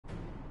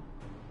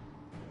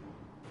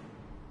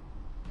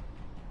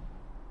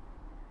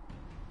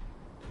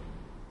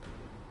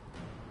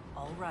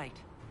right.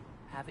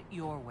 Have it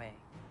your way.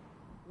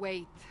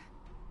 Wait.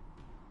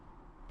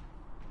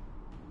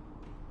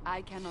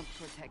 I cannot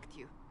protect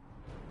you.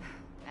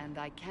 And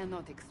I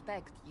cannot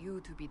expect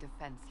you to be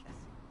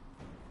defenseless.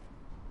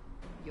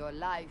 Your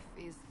life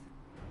is...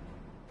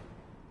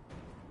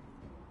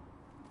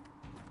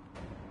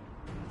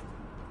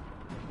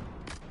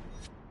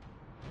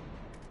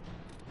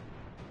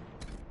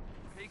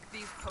 Take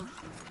these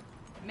potions.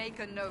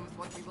 Maker knows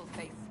what we will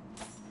face.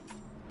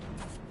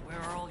 Where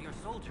are all your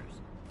soldiers?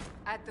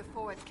 At the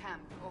forward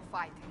camp, or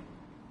fighting.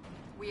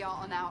 We are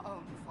on our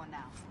own for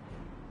now.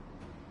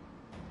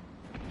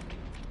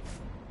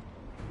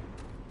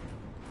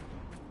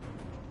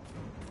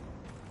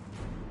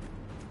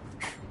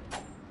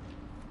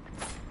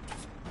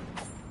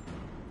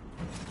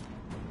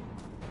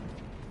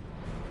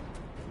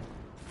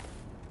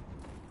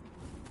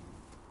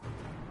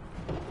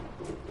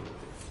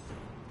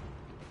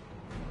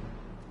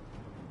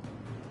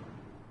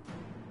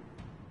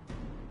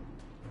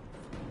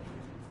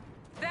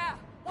 There!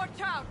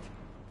 Watch out!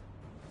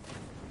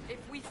 If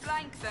we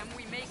flank them,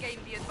 we may gain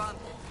the advantage.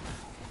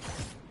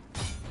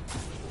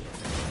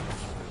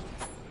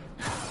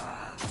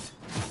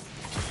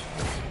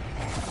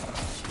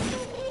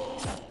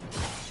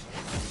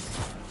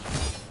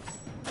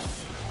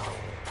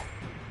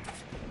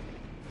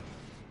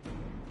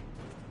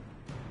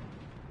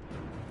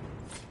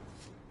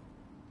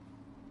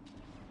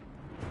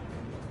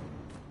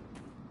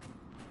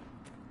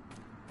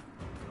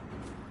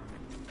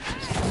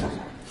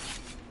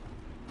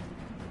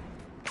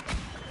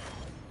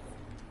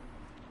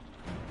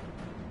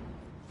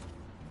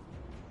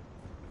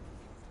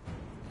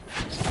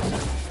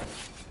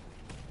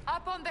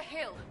 Up on the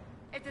hill.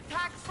 It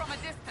attacks from a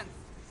distance.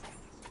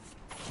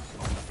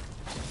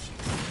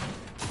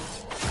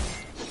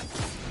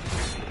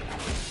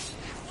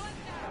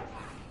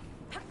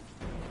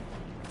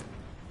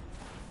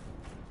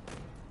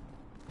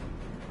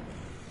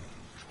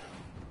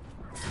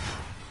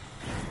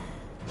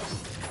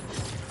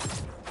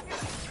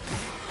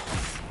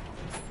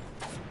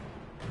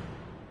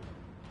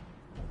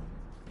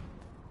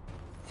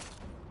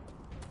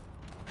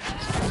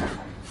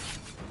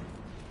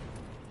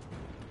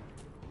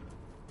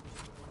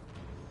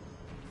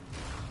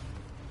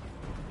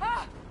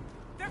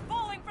 They're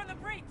falling from the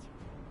breach!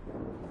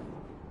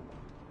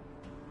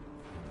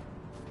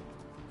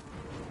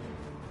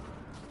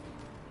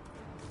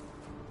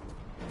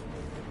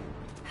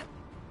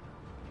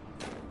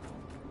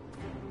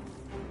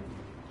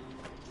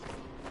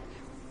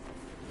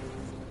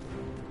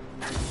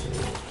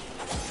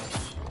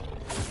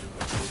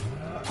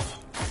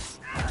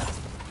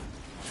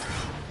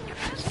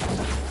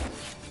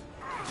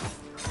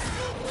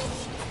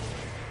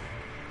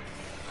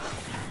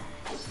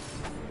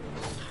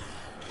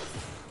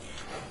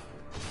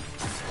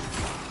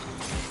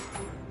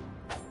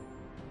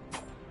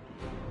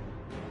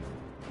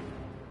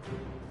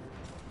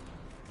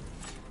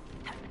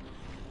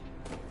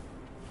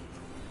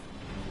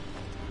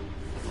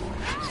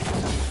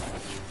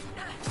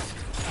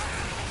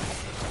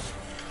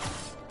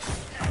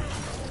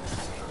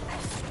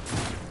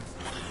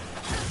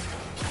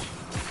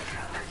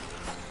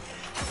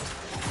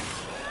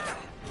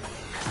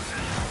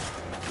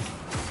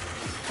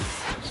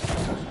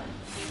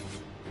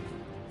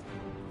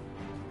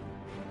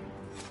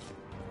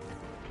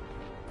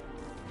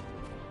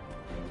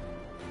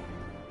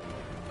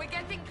 We're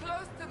getting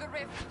close to the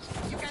rift.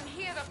 You can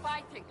hear the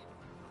fighting.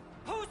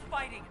 Who's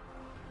fighting?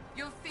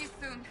 You'll see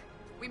soon.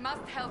 We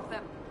must help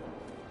them.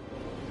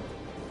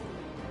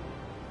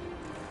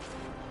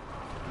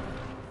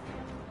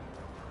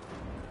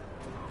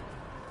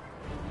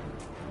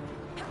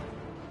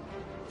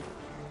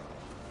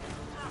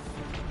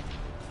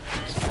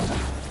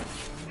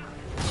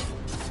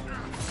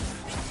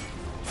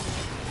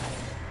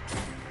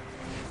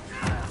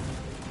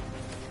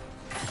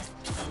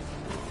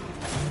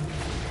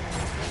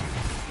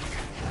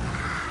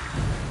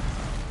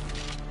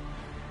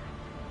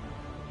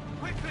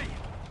 Quickly!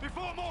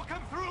 Before more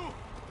come through!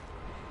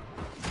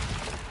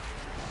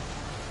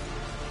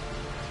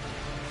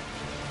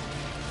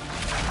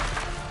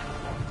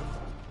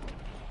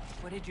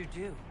 What did you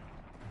do?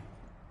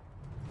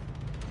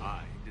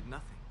 I did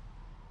nothing.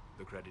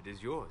 The credit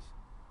is yours.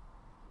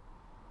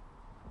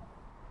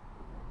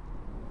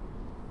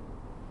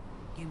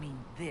 You mean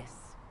this?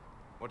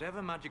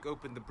 Whatever magic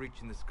opened the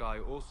breach in the sky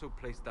also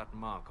placed that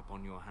mark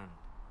upon your hand.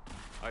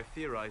 I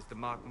theorized the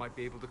mark might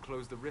be able to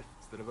close the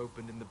rifts that have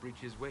opened in the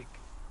breach's wake.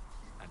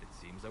 And it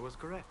seems I was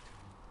correct.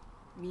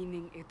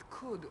 Meaning it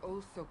could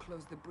also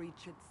close the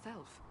breach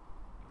itself.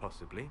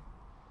 Possibly.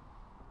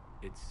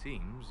 It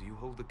seems you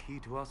hold the key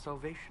to our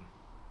salvation.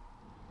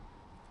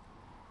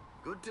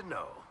 Good to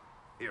know.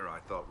 Here I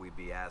thought we'd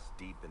be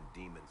ass-deep in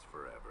demons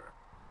forever.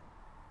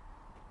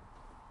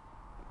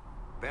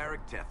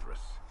 Varric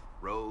Tethras,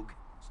 rogue,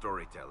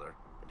 storyteller,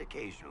 and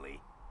occasionally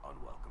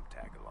unwelcome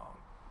tag-along.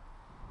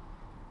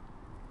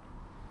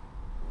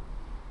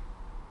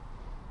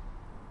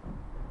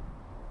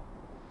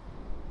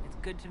 It's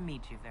good to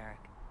meet you,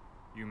 Varric.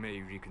 You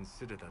may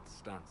reconsider that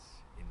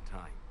stance in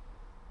time.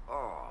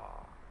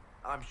 Oh,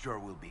 I'm sure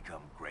we'll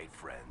become great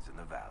friends in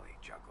the valley,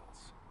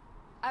 Chuckles.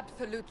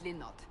 Absolutely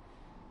not.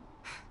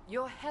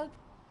 Your help...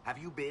 Have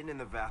you been in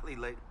the valley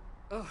lately?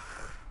 Ugh.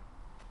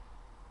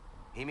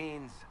 He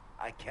means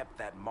I kept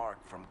that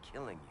mark from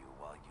killing you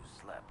while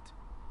you slept.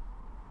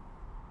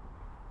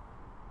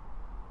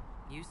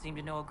 You seem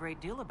to know a great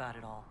deal about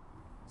it all.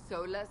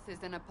 Solus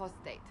is an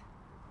apostate,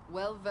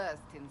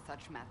 well-versed in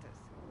such matters.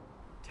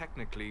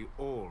 Technically,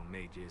 all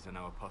mages are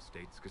now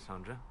apostates,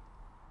 Cassandra.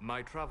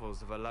 My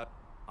travels have allowed...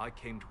 I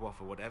came to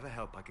offer whatever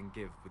help I can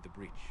give with the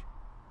breach.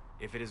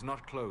 If it is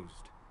not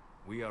closed,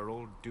 we are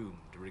all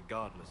doomed,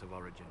 regardless of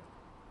origin.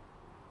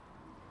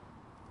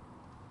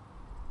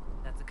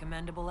 That's a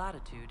commendable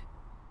attitude.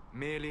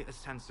 Merely a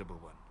sensible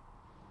one.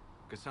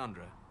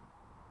 Cassandra,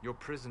 your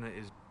prisoner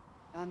is...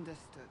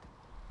 Understood.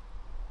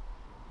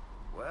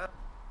 Well...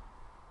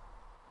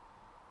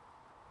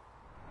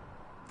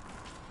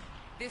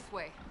 This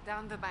way,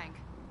 down the bank.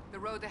 The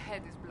road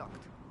ahead is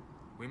blocked.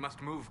 We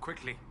must move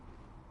quickly.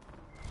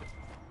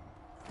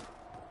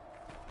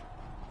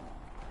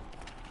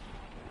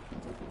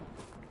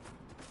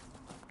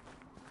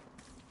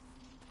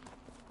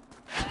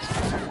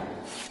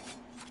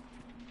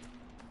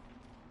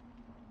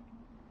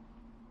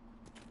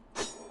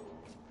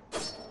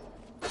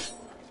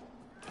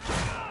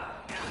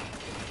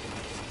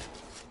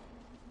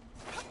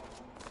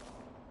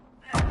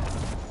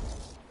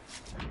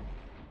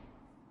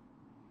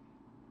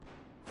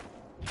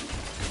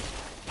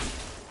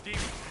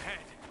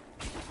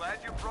 Glad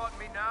you brought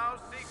me now,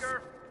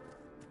 Seeker?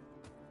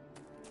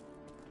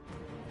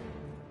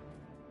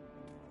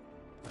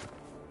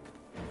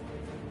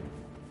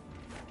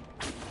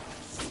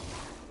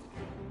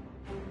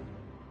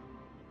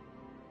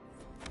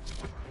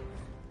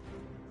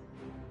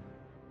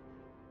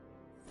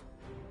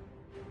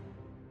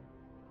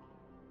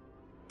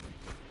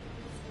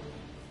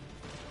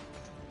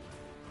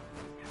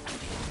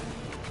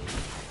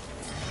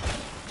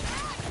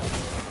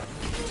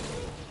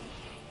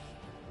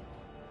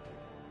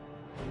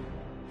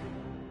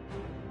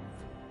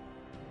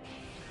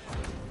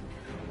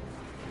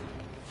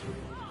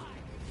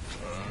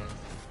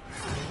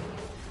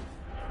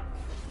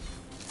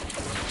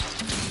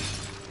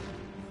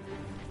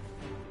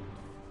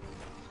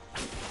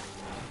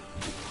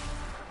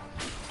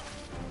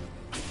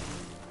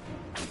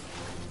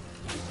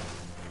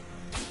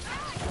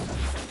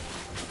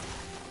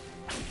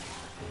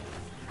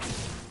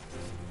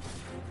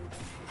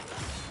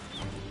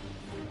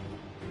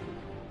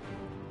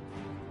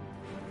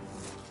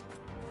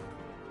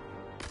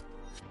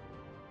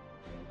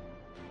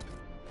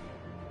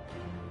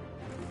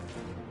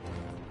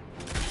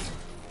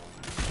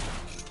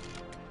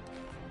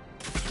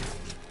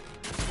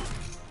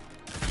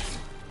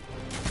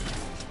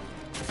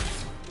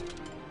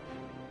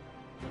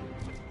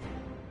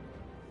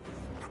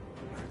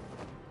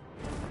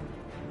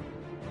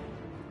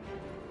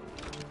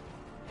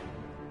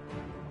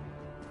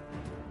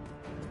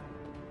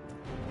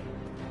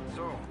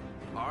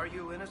 Are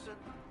you innocent?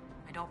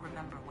 I don't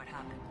remember what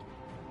happened.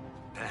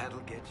 That'll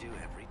get you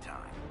every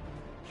time.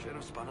 Should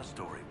have spun a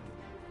story.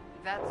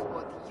 That's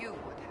what you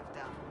would have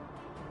done.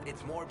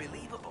 It's more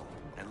believable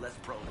and less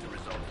prone to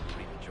result in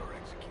premature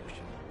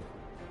execution.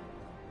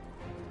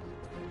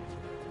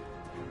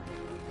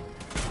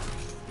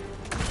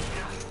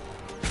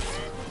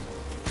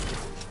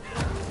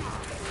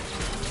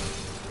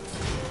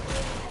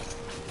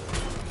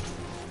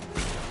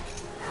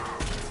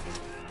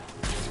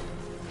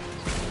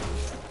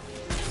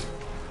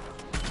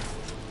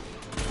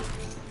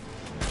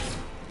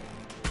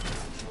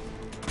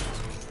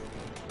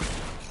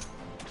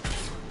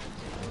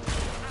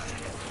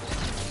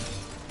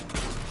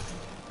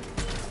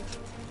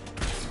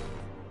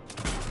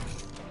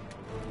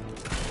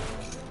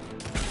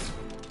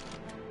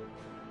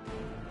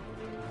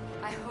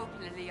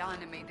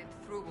 Made it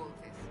through all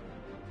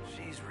this.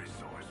 She's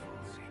resourceful,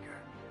 Seeker.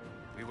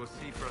 We will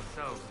see for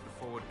ourselves at the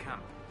forward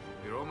camp.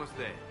 We're almost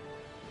there.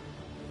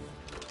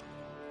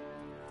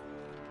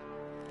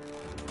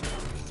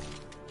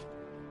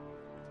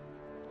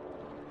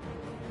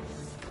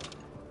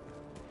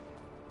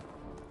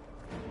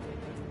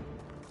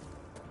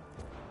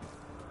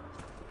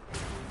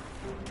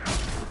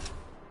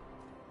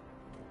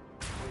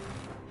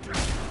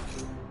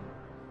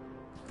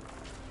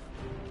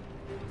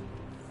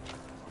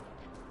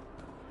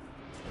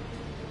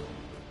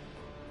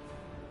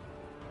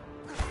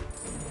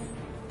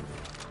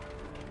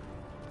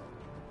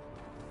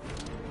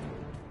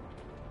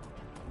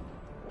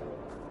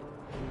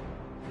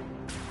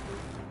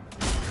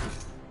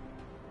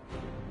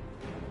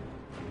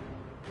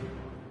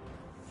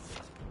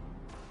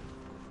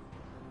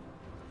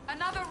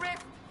 Another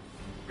rift!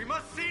 We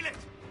must seal it!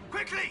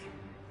 Quickly!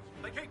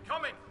 They keep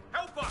coming!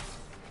 Help us!